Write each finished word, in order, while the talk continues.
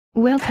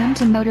Welcome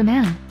to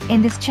Motorman.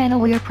 In this channel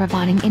we are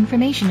providing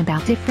information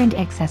about different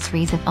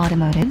accessories of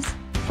automotives.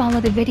 Follow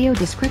the video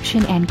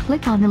description and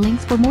click on the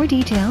links for more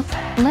details.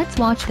 Let's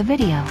watch the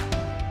video.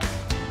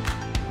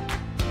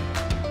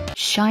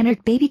 Shatter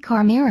baby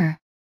car mirror.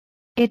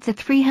 It's a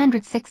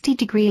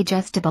 360-degree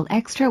adjustable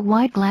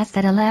extra-wide glass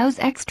that allows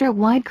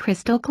extra-wide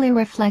crystal clear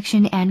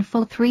reflection and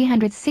full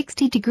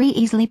 360-degree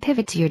easily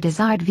pivot to your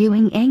desired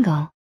viewing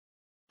angle.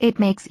 It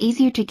makes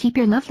easier to keep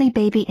your lovely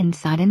baby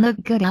inside and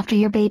look good after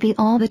your baby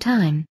all the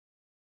time.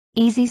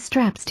 Easy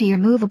straps to your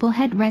movable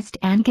headrest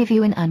and give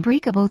you an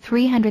unbreakable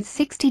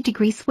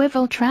 360-degree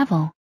swivel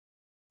travel.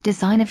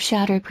 Design of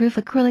shatterproof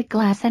acrylic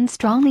glass and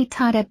strongly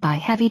tied up by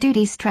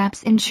heavy-duty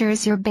straps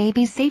ensures your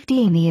baby's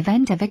safety in the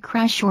event of a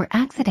crash or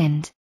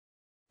accident.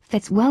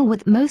 Fits well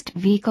with most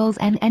vehicles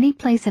and any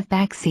place of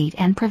backseat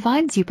and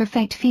provides you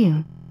perfect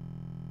view.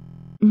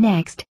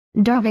 Next,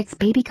 Darvik's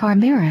baby car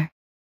mirror.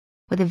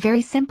 With a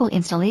very simple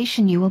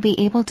installation you will be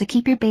able to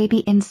keep your baby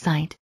in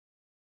sight.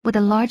 With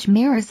a large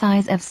mirror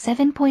size of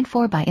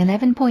 7.4 by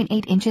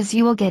 11.8 inches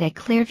you will get a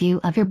clear view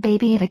of your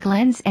baby at a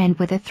glance, and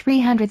with a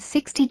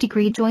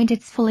 360-degree joint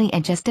it's fully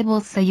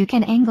adjustable so you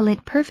can angle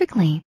it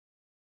perfectly.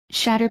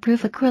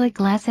 Shatterproof acrylic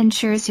glass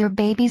ensures your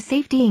baby's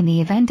safety in the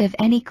event of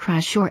any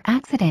crash or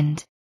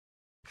accident.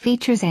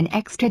 Features an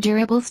extra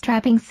durable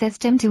strapping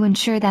system to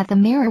ensure that the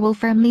mirror will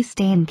firmly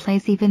stay in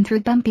place even through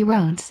bumpy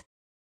roads.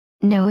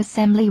 No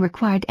assembly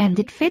required and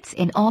it fits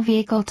in all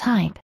vehicle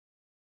type.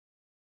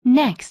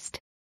 Next,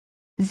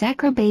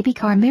 Zacro baby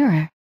car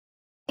mirror.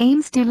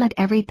 Aims to let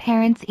every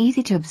parent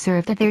easy to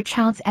observe that their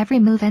child's every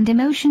move and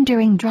emotion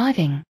during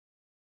driving.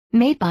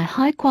 Made by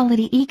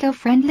high-quality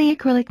eco-friendly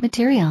acrylic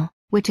material,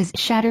 which is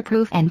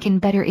shatterproof and can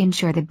better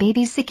ensure the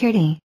baby's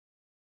security.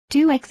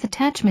 2x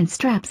attachment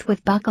straps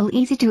with buckle,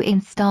 easy to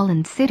install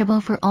and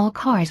suitable for all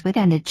cars with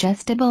an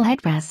adjustable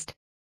headrest.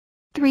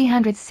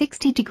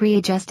 360-degree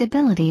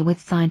adjustability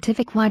with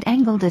scientific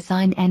wide-angle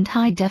design and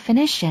high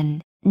definition,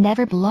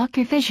 never block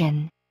your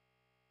vision.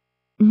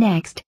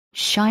 Next,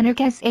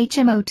 Shinergas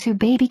HMO2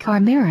 baby car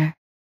mirror.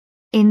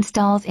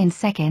 Installs in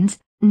seconds,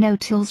 no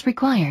tools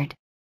required.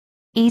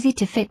 Easy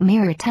to fit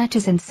mirror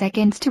attaches in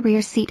seconds to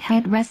rear seat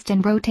headrest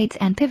and rotates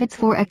and pivots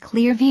for a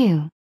clear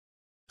view.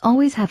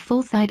 Always have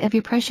full sight of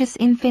your precious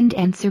infant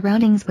and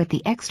surroundings with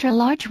the extra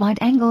large wide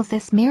angles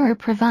this mirror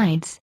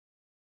provides.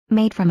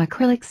 Made from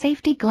acrylic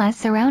safety glass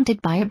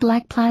surrounded by a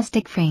black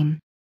plastic frame.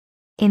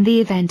 In the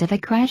event of a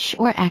crash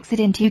or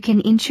accident you can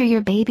ensure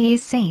your baby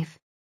is safe.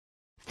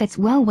 Fits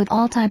well with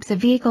all types of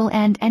vehicle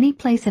and any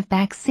place of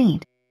back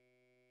seat.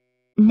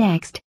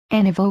 Next,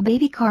 Enevo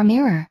baby car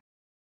mirror.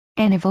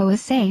 Enevo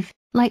is safe,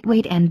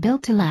 lightweight and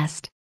built to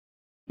last.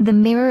 The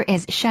mirror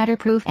is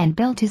shatterproof and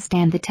built to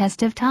stand the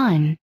test of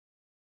time.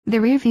 The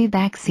rearview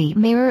backseat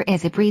mirror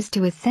is a breeze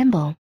to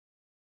assemble.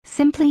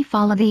 Simply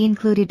follow the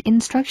included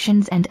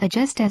instructions and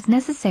adjust as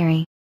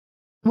necessary.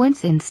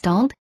 Once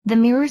installed, the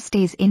mirror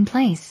stays in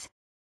place.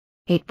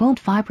 It won't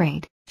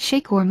vibrate,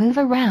 shake or move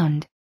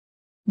around.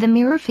 The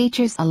mirror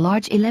features a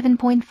large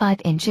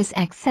 11.5 inches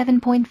x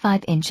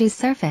 7.5 inches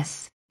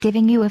surface,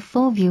 giving you a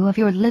full view of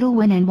your little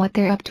one and what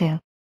they're up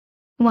to.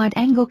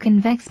 Wide-angle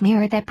convex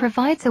mirror that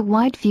provides a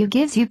wide view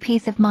gives you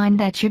peace of mind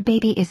that your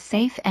baby is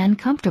safe and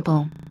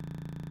comfortable.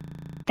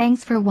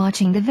 Thanks for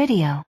watching the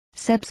video.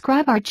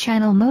 Subscribe our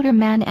channel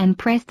Motorman and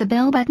press the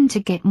bell button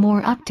to get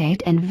more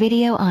update and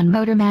video on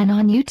Motorman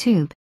on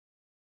YouTube.